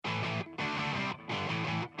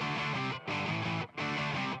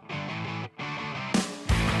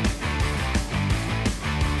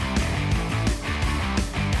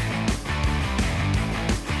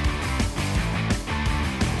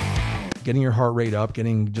getting your heart rate up,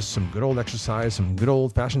 getting just some good old exercise, some good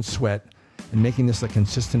old-fashioned sweat, and making this a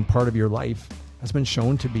consistent part of your life has been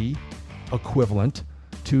shown to be equivalent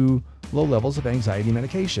to low levels of anxiety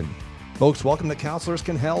medication. Folks, welcome to Counselors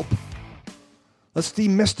Can Help. Let's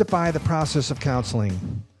demystify the process of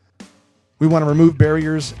counseling. We want to remove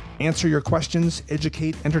barriers, answer your questions,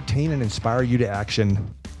 educate, entertain, and inspire you to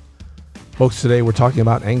action. Folks, today we're talking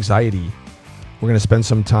about anxiety. We're going to spend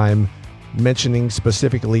some time mentioning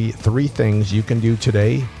specifically 3 things you can do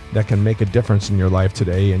today that can make a difference in your life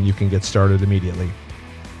today, and you can get started immediately.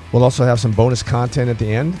 We'll also have some bonus content at the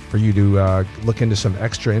end for you to look into some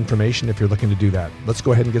extra information if you're looking to do that. Let's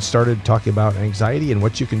go ahead and get started talking about anxiety and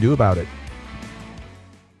what you can do about it.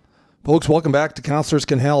 Folks, welcome back to Counselors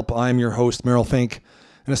Can Help. I'm your host, Merrill Fink,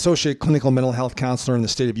 an associate clinical mental health counselor in the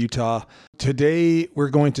state of Utah. Today, we're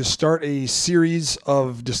going to start a series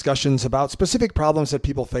of discussions about specific problems that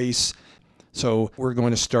people face. So we're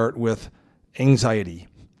going to start with anxiety.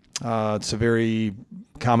 It's a very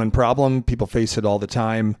common problem. People face it all the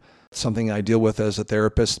time. It's something I deal with as a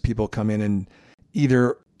therapist. People come in and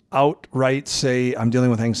either outright say, I'm dealing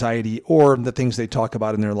with anxiety, or the things they talk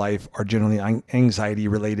about in their life are generally anxiety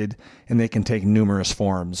related, and they can take numerous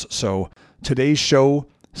forms. So today's show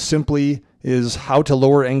simply is how to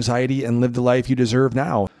lower anxiety and live the life you deserve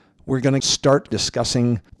now. We're going to start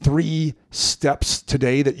discussing 3 steps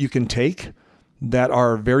today that you can take that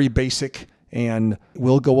are very basic and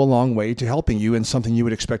will go a long way to helping you, and something you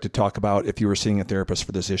would expect to talk about if you were seeing a therapist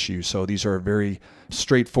for this issue. So these are very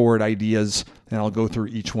straightforward ideas, and I'll go through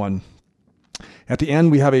each one. At the end,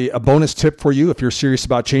 we have a bonus tip for you. If you're serious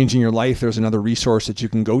about changing your life, there's another resource that you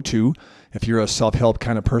can go to. If you're a self-help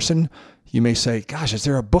kind of person, you may say, gosh, is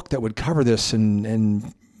there a book that would cover this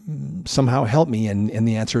and somehow help me? And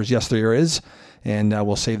the answer is yes, there is. And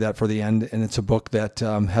we'll save that for the end. And it's a book that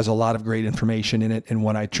has a lot of great information in it and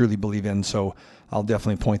what I truly believe in. So I'll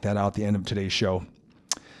definitely point that out at the end of today's show.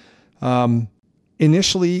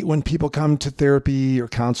 Initially, when people come to therapy or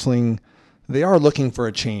counseling, they are looking for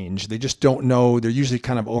a change. They just don't know. They're usually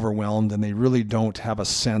kind of overwhelmed, and they really don't have a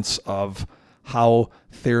sense of how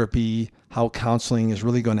therapy, how counseling is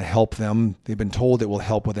really going to help them. They've been told it will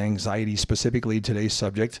help with anxiety, specifically today's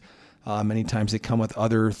subject. Many times they come with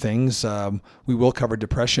other things. We will cover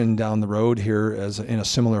depression down the road here in a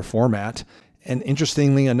similar format. And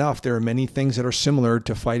interestingly enough, there are many things that are similar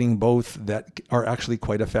to fighting both that are actually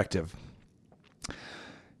quite effective.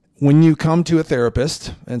 When you come to a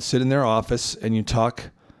therapist and sit in their office and you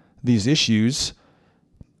talk these issues,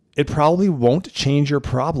 it probably won't change your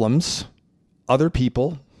problems, other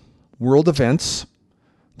people, world events,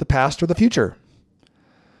 the past or the future.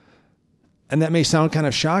 And that may sound kind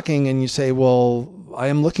of shocking, and you say, well, I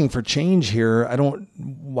am looking for change here.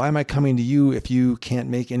 Why am I coming to you if you can't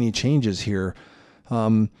make any changes here?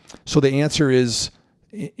 So the answer is,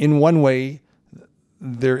 in one way,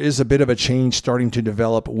 there is a bit of a change starting to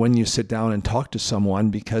develop when you sit down and talk to someone,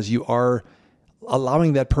 because you are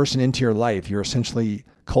allowing that person into your life. You're essentially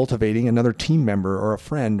cultivating another team member or a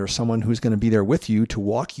friend or someone who's going to be there with you to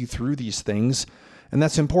walk you through these things. And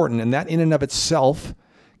that's important. And that in and of itself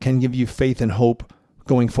can give you faith and hope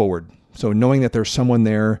going forward. So knowing that there's someone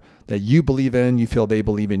there that you believe in, you feel they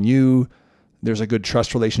believe in you, there's a good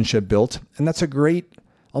trust relationship built. And that's a great,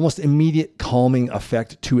 almost immediate calming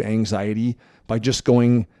effect to anxiety by just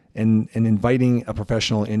going and inviting a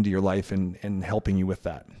professional into your life and helping you with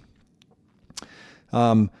that.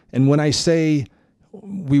 And when I say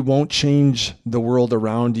we won't change the world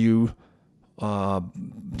around you,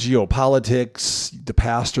 geopolitics, the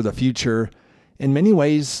past or the future, in many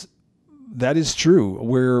ways, that is true.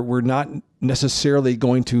 We're not necessarily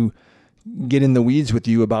going to get in the weeds with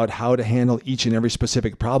you about how to handle each and every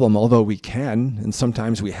specific problem, although we can, and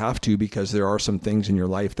sometimes we have to, because there are some things in your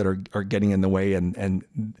life that are getting in the way, and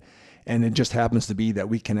it just happens to be that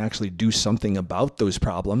we can actually do something about those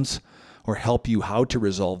problems or help you how to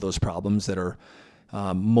resolve those problems that are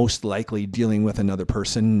most likely dealing with another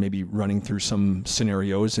person, maybe running through some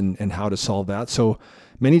scenarios and how to solve that. So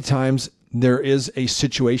many times there is a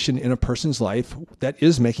situation in a person's life that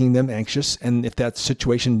is making them anxious. And if that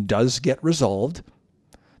situation does get resolved,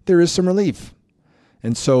 there is some relief.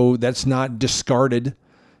 And so that's not discarded.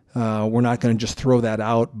 We're not going to just throw that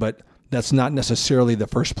out, but that's not necessarily the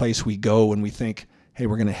first place we go when we think, hey,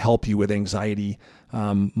 we're going to help you with anxiety.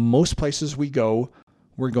 Most places we go,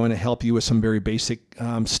 we're going to help you with some very basic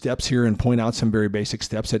steps here and point out some very basic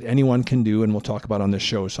steps that anyone can do, and we'll talk about on this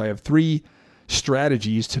show. So I have 3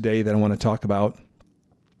 strategies today that I want to talk about.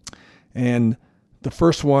 And the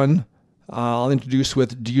first one I'll introduce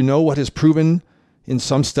with, do you know what has proven in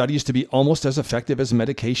some studies to be almost as effective as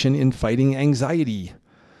medication in fighting anxiety?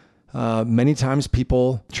 Many times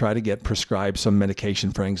people try to get prescribed some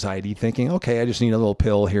medication for anxiety thinking, okay, I just need a little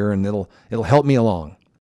pill here and it'll help me along.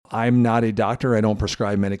 I'm not a doctor. I don't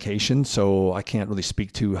prescribe medication, so I can't really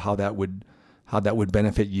speak to how that would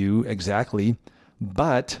benefit you exactly.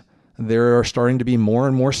 But there are starting to be more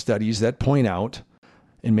and more studies that point out,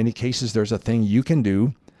 in many cases, there's a thing you can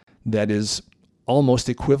do that is almost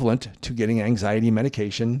equivalent to getting anxiety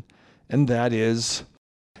medication, and that is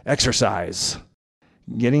exercise.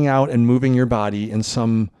 Getting out and moving your body in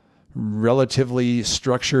some relatively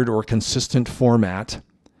structured or consistent format.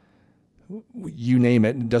 You name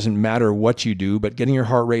it, it doesn't matter what you do, but getting your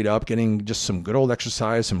heart rate up, getting just some good old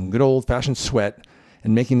exercise, some good old-fashioned sweat,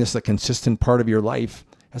 and making this a consistent part of your life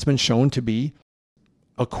has been shown to be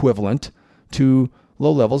equivalent to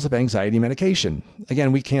low levels of anxiety medication.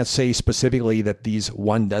 Again, we can't say specifically that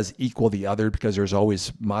one does equal the other because there's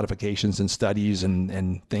always modifications and studies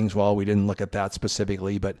and things. Well, we didn't look at that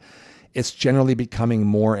specifically, but it's generally becoming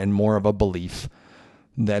more and more of a belief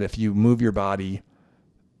that if you move your body,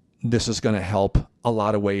 this is going to help a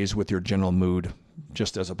lot of ways with your general mood,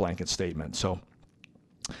 just as a blanket statement. So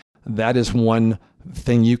that is one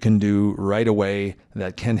thing you can do right away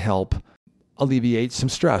that can help alleviate some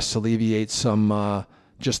stress, alleviate some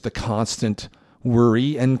just the constant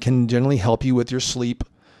worry, and can generally help you with your sleep,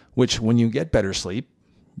 which when you get better sleep,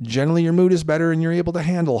 generally your mood is better and you're able to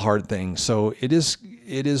handle hard things. So it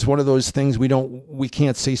is one of those things we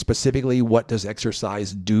can't say specifically what does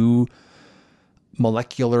exercise do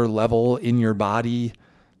molecular level in your body,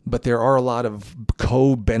 but there are a lot of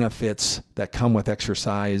co-benefits that come with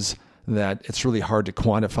exercise that it's really hard to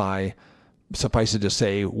quantify. Suffice it to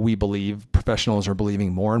say, professionals are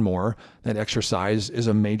believing more and more that exercise is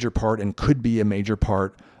a major part and could be a major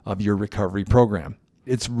part of your recovery program.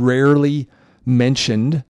 It's rarely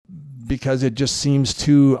mentioned because it just seems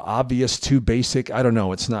too obvious, too basic. I don't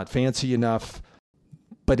know. It's not fancy enough,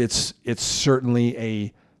 but it's certainly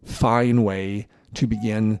a fine way to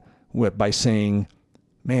begin by saying,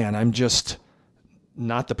 man, I'm just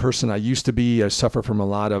not the person I used to be. I suffer from a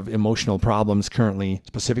lot of emotional problems currently,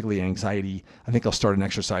 specifically anxiety. I think I'll start an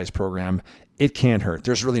exercise program. It can't hurt.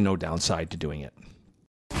 There's really no downside to doing it.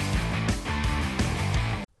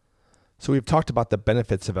 So we've talked about the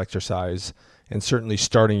benefits of exercise, and certainly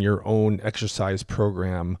starting your own exercise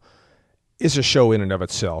program is a show in and of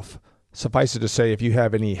itself. Suffice it to say, if you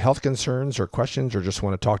have any health concerns or questions or just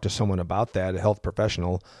want to talk to someone about that, a health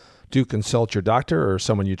professional, do consult your doctor or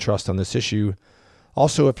someone you trust on this issue.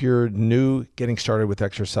 Also, if you're new getting started with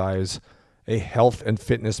exercise, a health and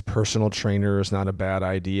fitness personal trainer is not a bad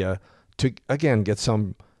idea to, again, get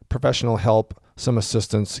some professional help, some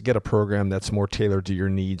assistance, get a program that's more tailored to your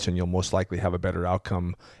needs, and you'll most likely have a better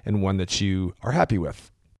outcome and one that you are happy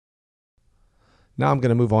with. Now I'm going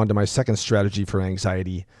to move on to my second strategy for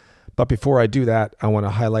anxiety. But before I do that, I want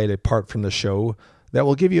to highlight a part from the show that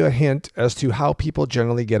will give you a hint as to how people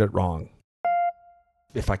generally get it wrong.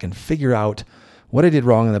 If I can figure out what I did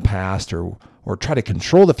wrong in the past or try to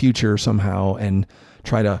control the future somehow and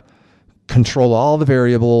try to control all the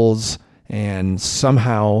variables and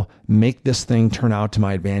somehow make this thing turn out to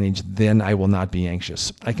my advantage, then I will not be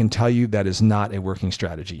anxious. I can tell you that is not a working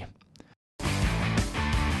strategy.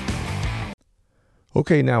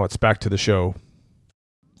 Okay, now it's back to the show.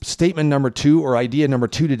 Statement number 2 or idea number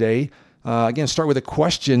 2 today, again, start with a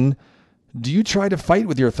question. Do you try to fight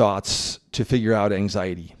with your thoughts to figure out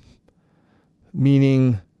anxiety?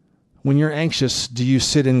 Meaning, when you're anxious, do you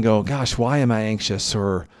sit and go, gosh, why am I anxious?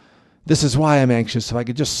 Or this is why I'm anxious. If I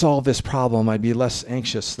could just solve this problem, I'd be less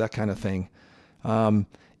anxious, that kind of thing.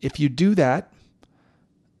 If you do that,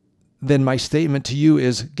 then my statement to you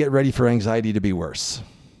is get ready for anxiety to be worse.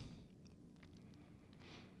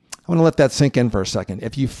 I want to let that sink in for a second.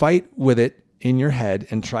 If you fight with it in your head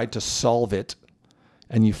and try to solve it,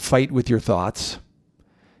 and you fight with your thoughts,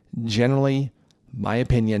 generally, my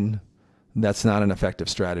opinion, that's not an effective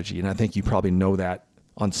strategy. And I think you probably know that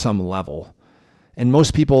on some level. And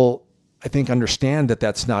most people, I think, understand that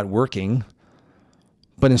that's not working.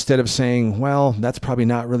 But instead of saying, well, that's probably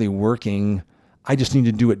not really working, I just need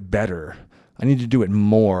to do it better. I need to do it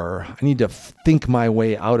more. I need to think my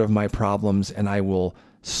way out of my problems, and I will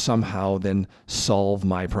somehow then solve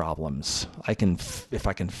my problems. If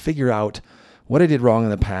I can figure out what I did wrong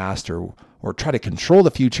in the past or try to control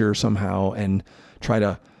the future somehow and try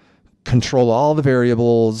to control all the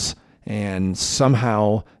variables and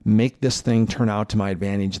somehow make this thing turn out to my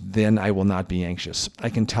advantage, then I will not be anxious. I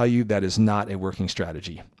can tell you that is not a working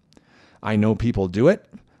strategy. I know people do it.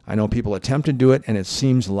 I know people attempt to do it, and it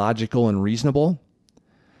seems logical and reasonable.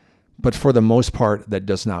 But for the most part, that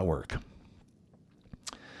does not work.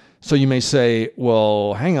 So you may say,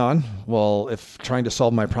 well, hang on. Well, if trying to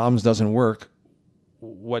solve my problems doesn't work,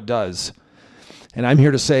 what does? And I'm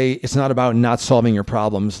here to say it's not about not solving your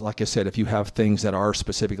problems. Like I said, if you have things that are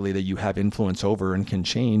specifically that you have influence over and can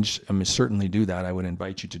change, I mean, certainly do that. I would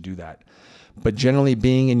invite you to do that. But generally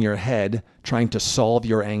being in your head, trying to solve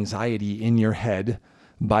your anxiety in your head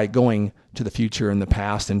by going to the future and the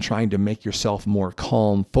past and trying to make yourself more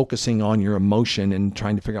calm, focusing on your emotion and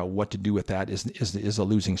trying to figure out what to do with that is a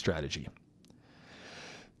losing strategy.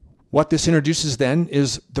 What this introduces then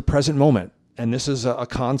is the present moment. And this is a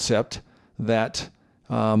concept that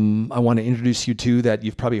I want to introduce you to that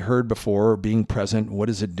you've probably heard before, being present. What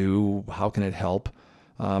does it do? How can it help?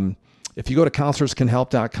 If you go to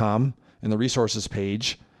counselorscanhelp.com in the resources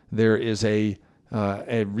page, there is a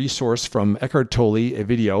resource from Eckhart Tolle, a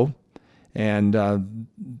video, and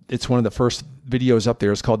it's one of the first videos up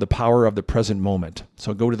there. It's called The Power of the Present Moment.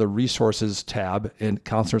 So go to the resources tab in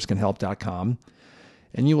counselorscanhelp.com,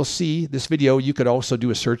 and you will see this video. You could also do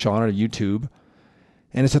a search on it on YouTube.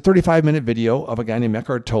 And it's a 35-minute video of a guy named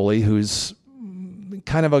Eckhart Tolle, who's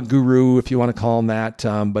kind of a guru, if you want to call him that,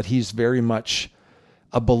 but he's very much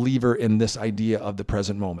a believer in this idea of the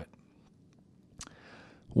present moment.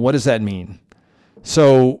 What does that mean?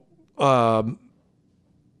 So the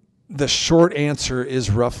short answer is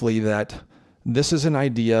roughly that this is an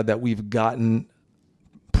idea that we've gotten,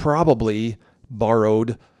 probably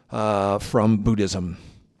borrowed from Buddhism.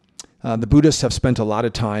 The Buddhists have spent a lot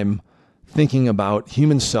of time thinking about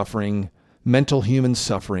human suffering, mental human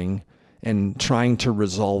suffering, and trying to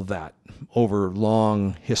resolve that over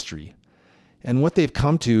long history. And what they've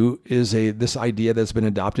come to is this idea that's been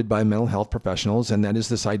adopted by mental health professionals, and that is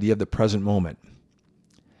this idea of the present moment.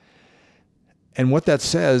 And what that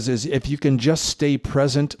says is if you can just stay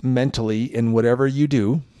present mentally in whatever you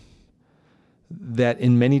do, that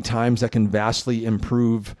in many times that can vastly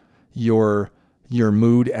improve your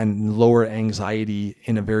mood and lower anxiety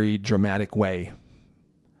in a very dramatic way,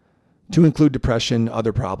 to include depression,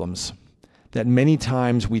 other problems. That many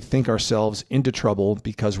times we think ourselves into trouble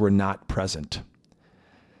because we're not present.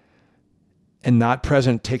 And not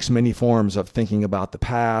present takes many forms of thinking about the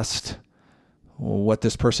past, what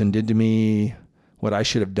this person did to me, what I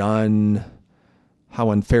should have done,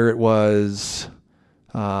 how unfair it was,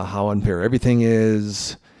 how unfair everything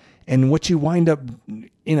is. And what you wind up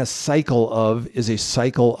in a cycle of is a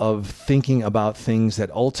cycle of thinking about things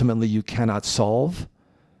that ultimately you cannot solve,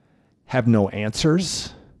 have no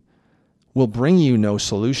answers, will bring you no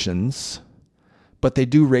solutions, but they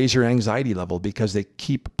do raise your anxiety level because they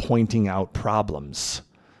keep pointing out problems.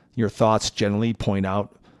 Your thoughts generally point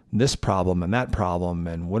out this problem and that problem,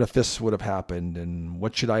 and what if this would have happened, and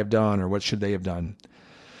what should I have done, or what should they have done?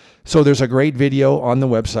 So there's a great video on the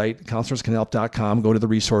website, counselorscanhelp.com. Go to the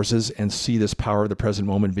resources and see this Power of the Present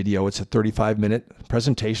Moment video. It's a 35-minute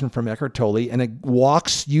presentation from Eckhart Tolle, and it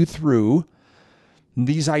walks you through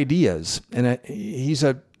these ideas. And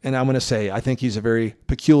I'm going to say, I think he's a very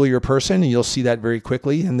peculiar person, and you'll see that very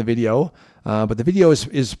quickly in the video. But the video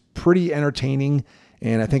is pretty entertaining,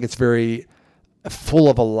 and I think it's very full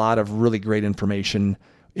of a lot of really great information.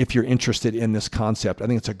 If you're interested in this concept, I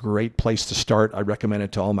think it's a great place to start. I recommend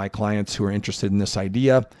it to all my clients who are interested in this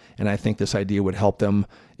idea, and I think this idea would help them.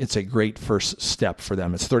 It's a great first step for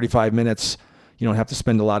them. It's 35 minutes. You don't have to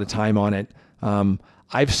spend a lot of time on it.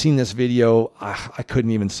 I've seen this video. I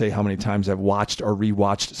couldn't even say how many times I've watched or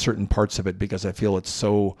rewatched certain parts of it because I feel it's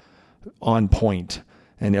so on point.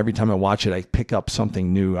 And every time I watch it, I pick up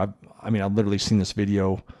something new. I've literally seen this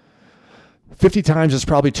video 50 times is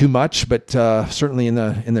probably too much, but certainly in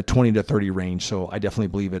the 20 to 30 range. So I definitely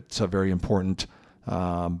believe it's a very important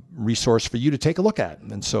resource for you to take a look at.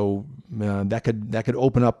 And so that could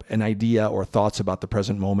open up an idea or thoughts about the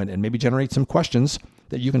present moment and maybe generate some questions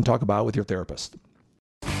that you can talk about with your therapist.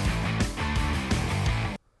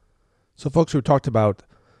 So folks, we talked about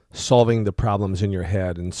solving the problems in your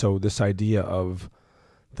head. And so this idea of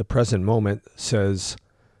the present moment says,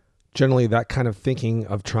 generally, that kind of thinking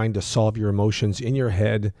of trying to solve your emotions in your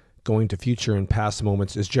head, going to future and past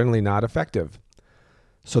moments, is generally not effective.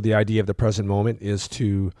 So the idea of the present moment is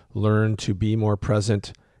to learn to be more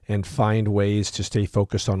present and find ways to stay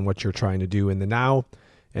focused on what you're trying to do in the now,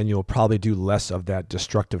 and you'll probably do less of that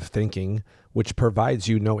destructive thinking, which provides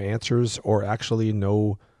you no answers or actually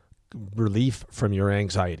no relief from your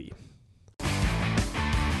anxiety.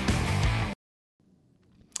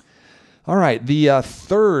 All right, the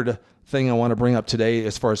third thing I want to bring up today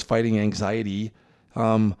as far as fighting anxiety,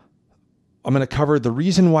 I'm going to cover the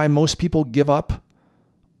reason why most people give up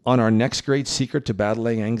on our next great secret to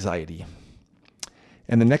battling anxiety.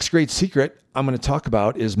 And the next great secret I'm going to talk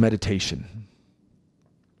about is meditation.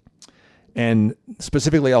 And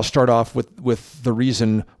specifically, I'll start off with the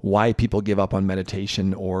reason why people give up on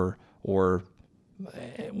meditation or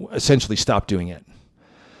essentially stop doing it.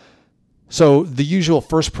 So the usual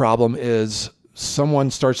first problem is someone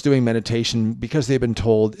starts doing meditation because they've been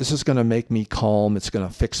told, this is going to make me calm, it's going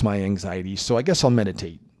to fix my anxiety, so I guess I'll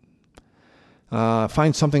meditate.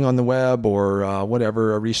 Find something on the web or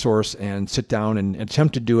whatever, a resource, and sit down and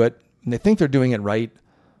attempt to do it. And they think they're doing it right,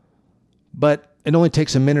 but it only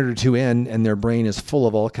takes a minute or two in, and their brain is full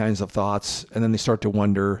of all kinds of thoughts, and then they start to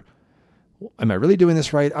wonder, am I really doing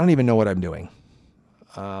this right? I don't even know what I'm doing.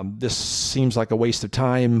 This seems like a waste of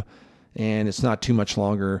time, and it's not too much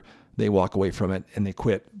longer. They walk away from it and they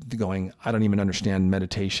quit, going, I don't even understand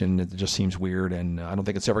meditation. It just seems weird, and I don't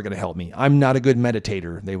think it's ever going to help me. I'm not a good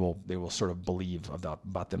meditator. They will sort of believe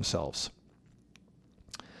about themselves.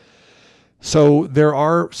 So there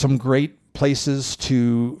are some great places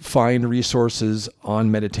to find resources on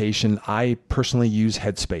meditation. I personally use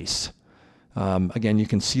Headspace. Again, you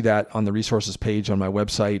can see that on the resources page on my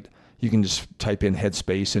website. You can just type in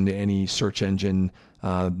Headspace into any search engine.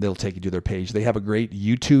 They'll take you to their page. They have a great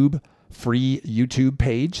free YouTube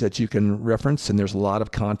page that you can reference, and there's a lot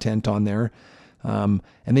of content on there. And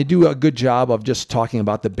they do a good job of just talking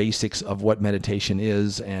about the basics of what meditation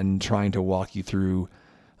is and trying to walk you through,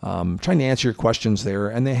 trying to answer your questions there.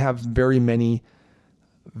 And they have very many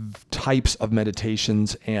types of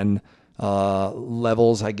meditations and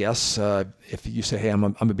levels, I guess. If you say, hey, I'm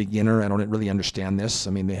a beginner, I don't really understand this.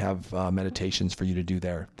 I mean, they have meditations for you to do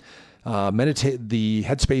there. The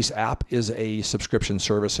Headspace app is a subscription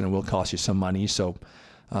service, and it will cost you some money. So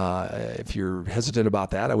if you're hesitant about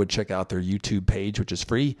that, I would check out their YouTube page, which is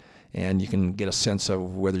free, and you can get a sense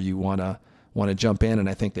of whether you want to jump in. And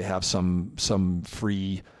I think they have some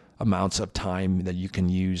free amounts of time that you can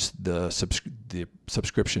use the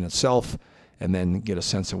subscription itself, and then get a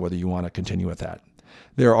sense of whether you want to continue with that.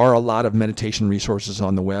 There are a lot of meditation resources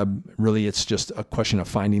on the web. Really, it's just a question of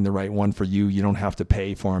finding the right one for you. You don't have to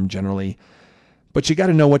pay for them generally, but you got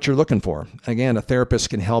to know what you're looking for. Again, a therapist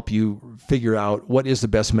can help you figure out what is the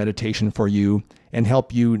best meditation for you and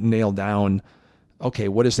help you nail down, okay,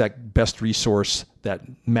 what is that best resource that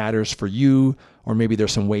matters for you? Or maybe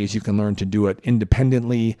there's some ways you can learn to do it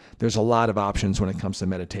independently. There's a lot of options when it comes to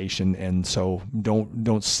meditation. And so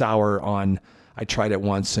don't sour on, I tried it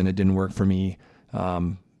once and it didn't work for me.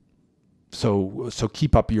 So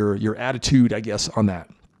keep up your attitude, I guess, on that.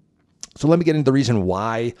 So let me get into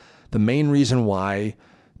the main reason why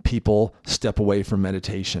people step away from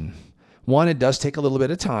meditation. One, it does take a little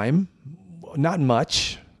bit of time, not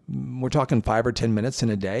much. We're talking 5 or 10 minutes in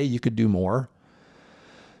a day. You could do more.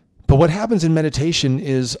 But what happens in meditation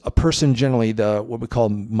is a person generally, what we call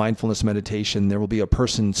mindfulness meditation, there will be a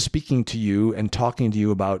person speaking to you and talking to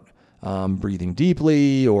you about breathing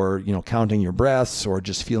deeply, or counting your breaths, or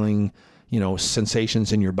just feeling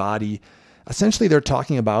sensations in your body. Essentially, they're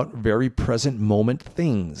talking about very present moment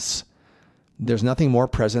things. There's nothing more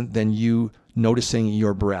present than you noticing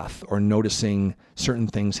your breath or noticing certain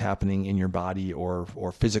things happening in your body or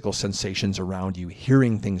physical sensations around you,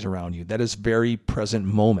 hearing things around you. That is very present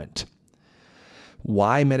moment.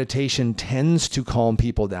 Why meditation tends to calm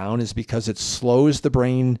people down is because it slows the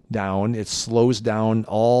brain down. It slows down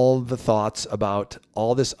all the thoughts about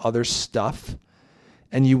all this other stuff,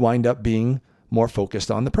 and you wind up being more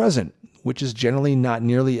focused on the present, which is generally not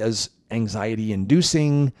nearly as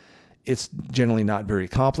anxiety-inducing. It's generally not very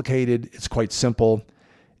complicated. It's quite simple.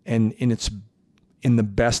 And in the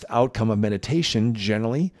best outcome of meditation,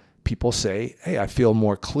 generally, people say, hey, I feel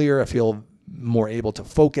more clear. I feel more able to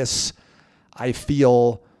focus. I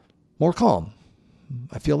feel more calm.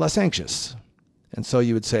 I feel less anxious. And so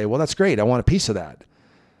you would say, well, that's great. I want a piece of that.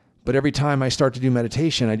 But every time I start to do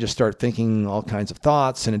meditation, I just start thinking all kinds of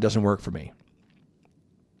thoughts, and it doesn't work for me.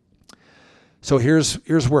 So here's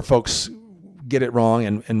where folks get it wrong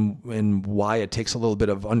and why it takes a little bit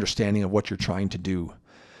of understanding of what you're trying to do.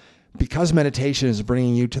 Because meditation is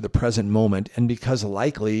bringing you to the present moment, and because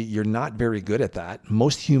likely you're not very good at that.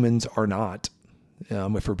 Most humans are not,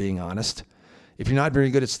 if we're being honest. If you're not very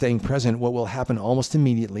good at staying present, what will happen almost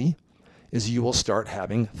immediately is you will start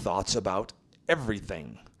having thoughts about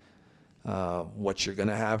everything. What you're going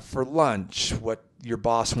to have for lunch, what your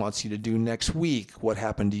boss wants you to do next week, what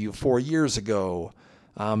happened to you 4 years ago.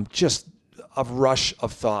 Just a rush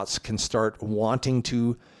of thoughts can start wanting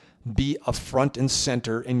to be a front and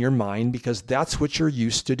center in your mind because that's what you're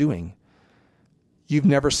used to doing. You've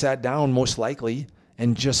never sat down, most likely,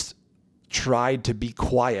 and just tried to be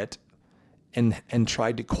quiet and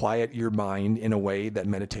tried to quiet your mind in a way that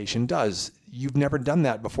meditation does. You've never done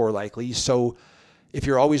that before, likely. So if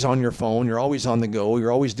you're always on your phone, you're always on the go,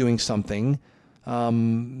 you're always doing something,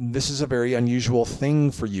 this is a very unusual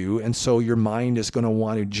thing for you. And so your mind is going to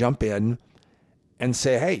want to jump in and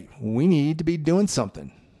say, hey, we need to be doing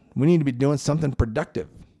something. We need to be doing something productive.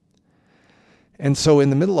 And so in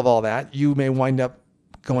the middle of all that, you may wind up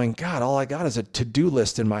going, God, all I got is a to-do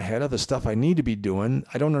list in my head of the stuff I need to be doing.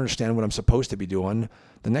 I don't understand what I'm supposed to be doing.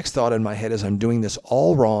 The next thought in my head is I'm doing this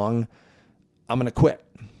all wrong. I'm going to quit.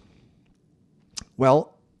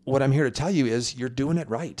 Well, what I'm here to tell you is you're doing it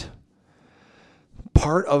right.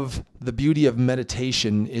 Part of the beauty of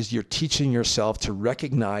meditation is you're teaching yourself to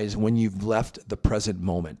recognize when you've left the present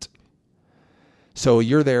moment. So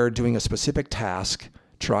you're there doing a specific task,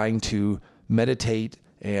 trying to meditate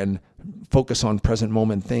and focus on present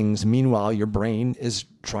moment things. Meanwhile, your brain is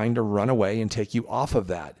trying to run away and take you off of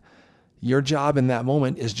that. Your job in that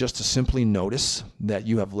moment is just to simply notice that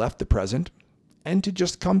you have left the present and to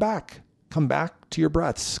just come back. Come back to your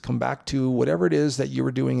breaths. Come back to whatever it is that you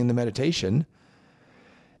were doing in the meditation.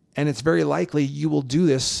 And it's very likely you will do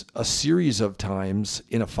this a series of times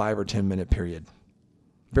in a 5 or 10 minute period.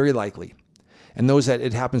 Very likely. And those that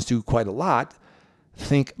it happens to quite a lot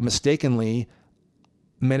think mistakenly,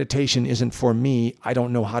 meditation isn't for me. I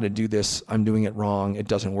don't know how to do this. I'm doing it wrong. It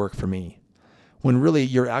doesn't work for me. When really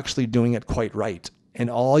you're actually doing it quite right. And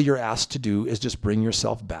all you're asked to do is just bring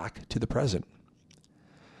yourself back to the present.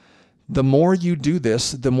 The more you do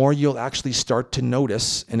this, the more you'll actually start to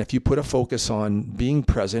notice. And if you put a focus on being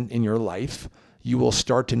present in your life, you will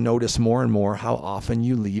start to notice more and more how often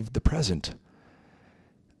you leave the present.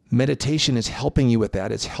 Meditation is helping you with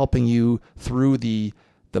that. It's helping you through the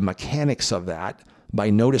mechanics of that by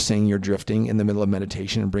noticing you're drifting in the middle of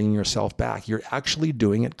meditation and bringing yourself back. You're actually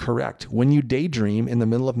doing it correct. When you daydream in the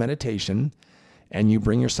middle of meditation and you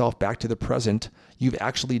bring yourself back to the present, you've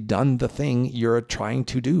actually done the thing you're trying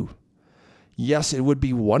to do. Yes, it would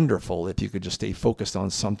be wonderful if you could just stay focused on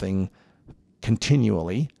something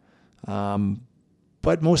continually,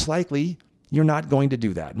 but most likely you're not going to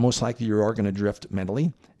do that. Most likely you are going to drift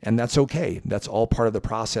mentally, and that's okay. That's all part of the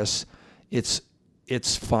process. It's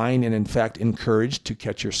fine and in fact encouraged to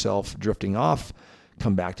catch yourself drifting off,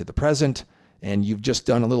 come back to the present, and you've just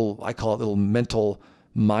done a little, I call it little mental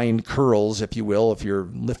mind curls, if you will. If you're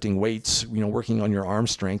lifting weights, working on your arm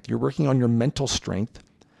strength, you're working on your mental strength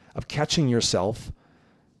of catching yourself,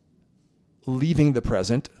 leaving the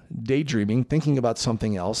present, daydreaming, thinking about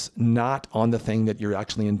something else, not on the thing that you're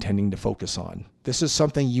actually intending to focus on. This is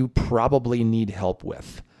something you probably need help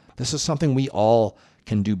with. This is something we all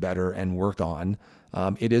can do better and work on.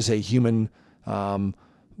 It is a human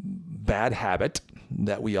bad habit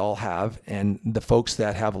that we all have, and the folks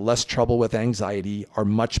that have less trouble with anxiety are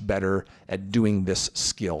much better at doing this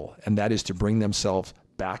skill, and that is to bring themselves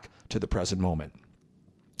back to the present moment.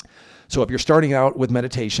 So if you're starting out with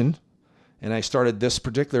meditation, and I started this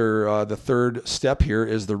particular, the third step here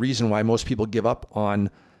is the reason why most people give up on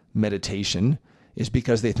meditation is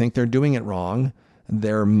because they think they're doing it wrong.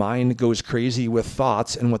 Their mind goes crazy with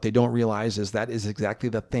thoughts, and what they don't realize is that is exactly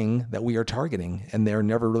the thing that we are targeting, and they're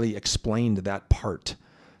never really explained that part.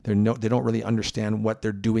 They don't really understand what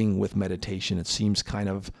they're doing with meditation. It seems kind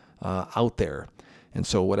of out there. And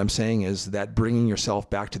so what I'm saying is that bringing yourself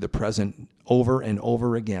back to the present over and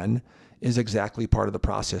over again is exactly part of the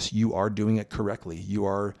process. You are doing it correctly.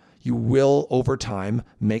 You will over time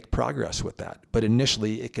make progress with that. But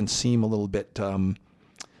initially it can seem a little bit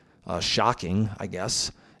shocking, I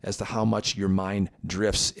guess, as to how much your mind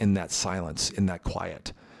drifts in that silence, in that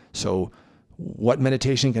quiet. So what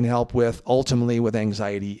meditation can help with ultimately with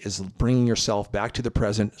anxiety is bringing yourself back to the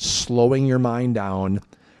present, slowing your mind down,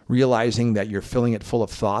 realizing that you're filling it full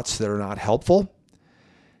of thoughts that are not helpful,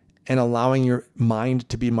 and allowing your mind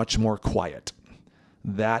to be much more quiet.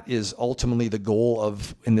 That is ultimately the goal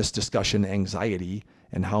of, in this discussion, anxiety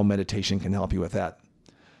and how meditation can help you with that.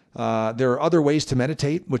 There are other ways to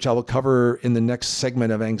meditate, which I will cover in the next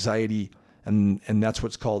segment of anxiety, and that's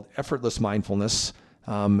what's called effortless mindfulness.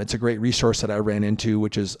 It's a great resource that I ran into,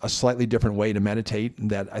 which is a slightly different way to meditate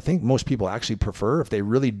that I think most people actually prefer if they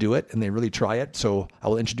really do it and they really try it. So I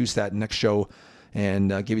will introduce that next show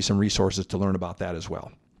and give you some resources to learn about that as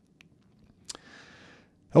well.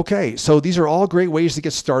 Okay, so these are all great ways to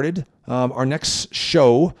get started. Our next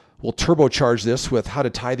show will turbocharge this with how to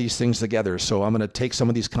tie these things together. So I'm going to take some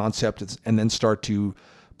of these concepts and then start to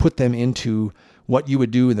put them into what you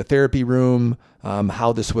would do in the therapy room,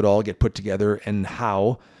 how this would all get put together, and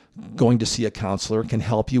how going to see a counselor can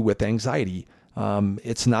help you with anxiety.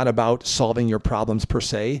 It's not about solving your problems per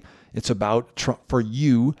se. It's about for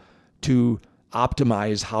you to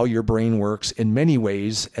optimize how your brain works in many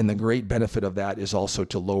ways, and the great benefit of that is also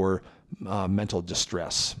to lower mental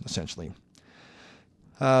distress, essentially.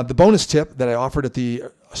 The bonus tip that I offered at the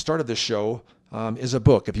start of this show is a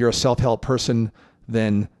book. If you're a self-help person,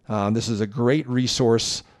 then this is a great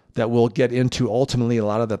resource that will get into ultimately a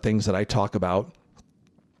lot of the things that I talk about.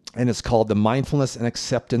 And it's called the Mindfulness and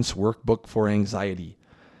Acceptance Workbook for Anxiety.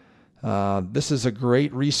 This is a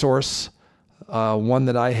great resource, one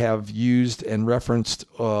that I have used and referenced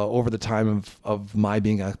over the time of my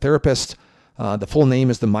being a therapist. The full name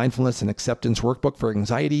is the Mindfulness and Acceptance Workbook for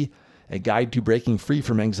Anxiety, a guide to breaking free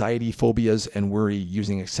from anxiety, phobias, and worry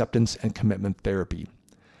using acceptance and commitment therapy.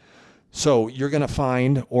 So you're going to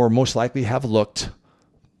find, or most likely have looked,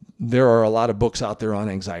 there are a lot of books out there on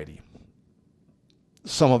anxiety.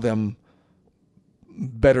 Some of them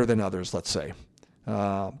better than others, let's say.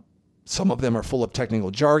 Some of them are full of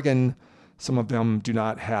technical jargon. Some of them do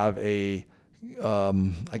not have a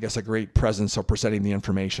great presence of presenting the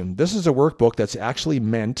information. This is a workbook that's actually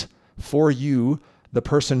meant for you, the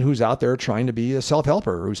person who's out there trying to be a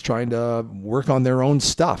self-helper, who's trying to work on their own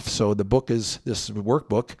stuff. So this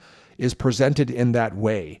workbook is presented in that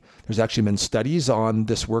way. There's actually been studies on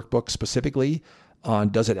this workbook specifically on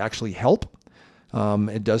does it actually help?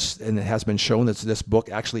 It does, and it has been shown that this book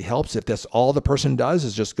actually helps. If that's all the person does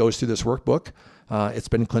is just goes through this workbook, it's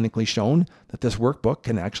been clinically shown that this workbook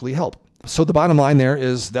can actually help. So the bottom line there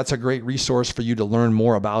is that's a great resource for you to learn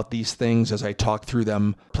more about these things as I talk through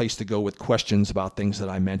them, place to go with questions about things that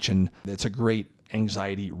I mentioned. It's a great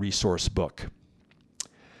anxiety resource book.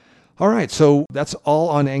 All right, so that's all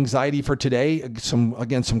on anxiety for today. Some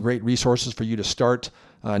great resources for you to start.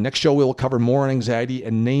 Next show, we'll cover more on anxiety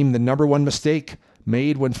and name the number one mistake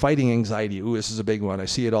made when fighting anxiety. Ooh, this is a big one. I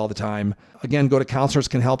see it all the time. Again, go to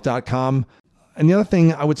counselorscanhelp.com. And the other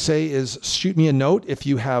thing I would say is shoot me a note if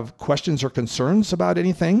you have questions or concerns about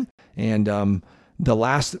anything. And the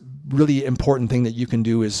last really important thing that you can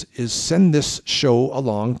do is send this show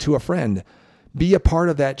along to a friend. Be a part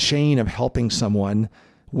of that chain of helping someone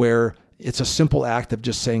where it's a simple act of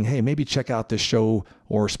just saying, hey, maybe check out this show,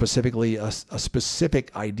 or specifically a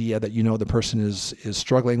specific idea that you know the person is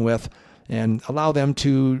struggling with, and allow them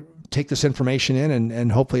to take this information in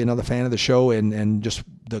and hopefully another fan of the show, and just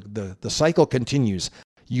the cycle continues.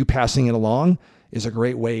 You passing it along is a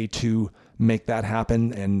great way to make that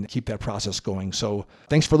happen and keep that process going. So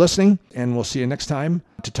thanks for listening, and we'll see you next time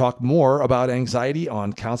to talk more about anxiety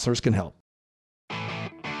on Counselors Can Help.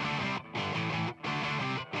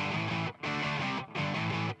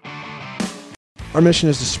 Our mission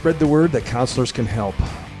is to spread the word that counselors can help.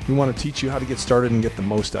 We want to teach you how to get started and get the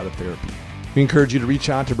most out of therapy. We encourage you to reach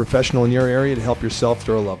out to a professional in your area to help yourself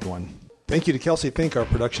or a loved one. Thank you to Kelsey Fink, our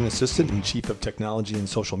production assistant and chief of technology and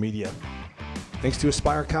social media. Thanks to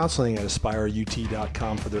Aspire Counseling at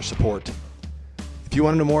aspireut.com for their support. If you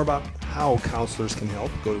want to know more about how counselors can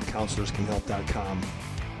help, go to counselorscanhelp.com.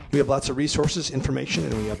 We have lots of resources, information,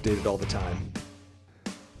 and we update it all the time.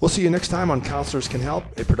 We'll see you next time on Counselors Can Help,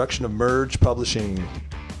 a production of Merge Publishing.